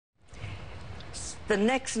The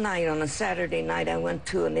next night, on a Saturday night, I went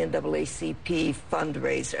to an NAACP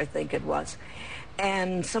fundraiser, I think it was.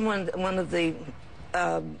 And one of the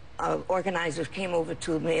organizers came over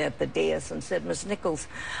to me at the dais and said, Miss Nichols,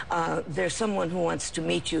 there's someone who wants to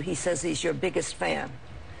meet you. He says he's your biggest fan.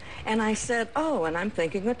 And I said, oh, and I'm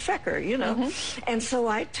thinking a trekker, you know. And so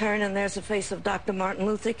I turn, and there's the face of Dr. Martin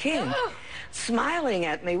Luther King, smiling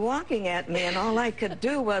at me, walking at me, and all I could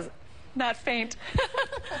do was... Not faint.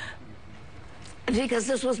 Because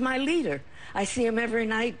this was my leader. I see him every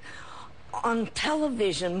night on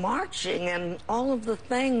television, marching and all of the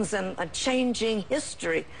things and changing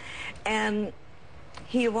history. And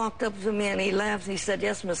he walked up to me and he laughed. He said,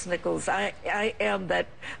 yes, Miss Nichols, I am that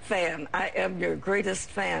fan. I am your greatest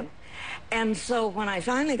fan. And so when I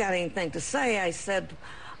finally got anything to say, I said,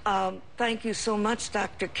 thank you so much,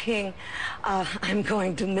 Dr. King. I'm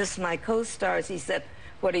going to miss my co-stars. He said,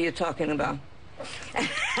 what are you talking about? And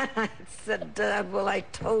I said, well, I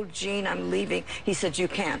told Gene I'm leaving. He said, you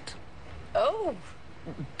can't. Oh.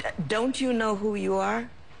 Don't you know who you are?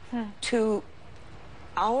 To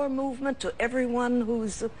our movement, to everyone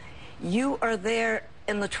who's... You are there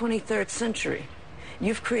in the 23rd century.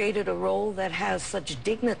 You've created a role that has such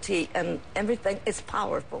dignity and everything. It's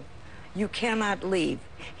powerful. You cannot leave.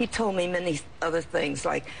 He told me many other things,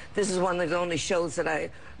 like this is one of the only shows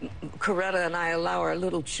that Coretta and I allow our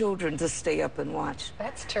little children to stay up and watch.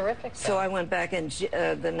 That's terrific. So I went back and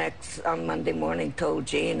on Monday morning, told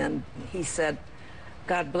Gene, and he said,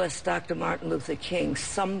 God bless Dr. Martin Luther King.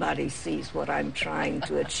 Somebody sees what I'm trying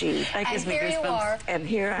to achieve. And here you are. And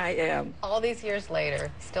here I am. All these years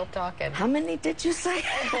later, still talking. How many did you say?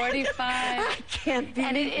 45. I can't believe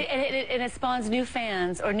and it spawns new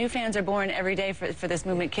fans, or new fans are born every day for this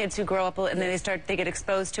movement. Kids who grow up and then they get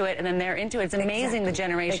exposed to it, and then they're into it. It's amazing, the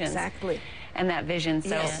generations. Exactly. And that vision.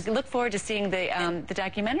 So look forward to seeing the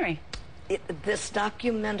documentary. This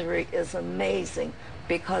documentary is amazing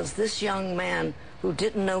because this young man who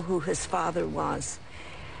didn't know who his father was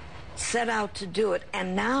set out to do it,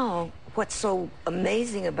 and now what's so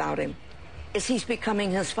amazing about him is he's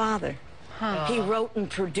becoming his father. He wrote and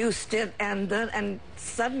produced it, and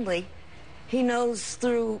suddenly he knows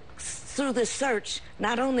through the search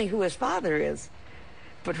not only who his father is,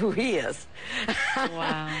 but who he is.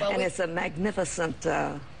 Wow. Well, and it's a magnificent...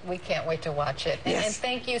 we can't wait to watch it. And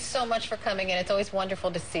thank you so much for coming in. It's always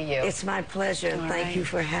wonderful to see you. It's my pleasure. Thank you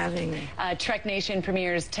for having me. Trek Nation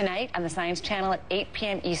premieres tonight on the Science Channel at 8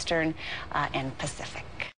 p.m. Eastern and Pacific.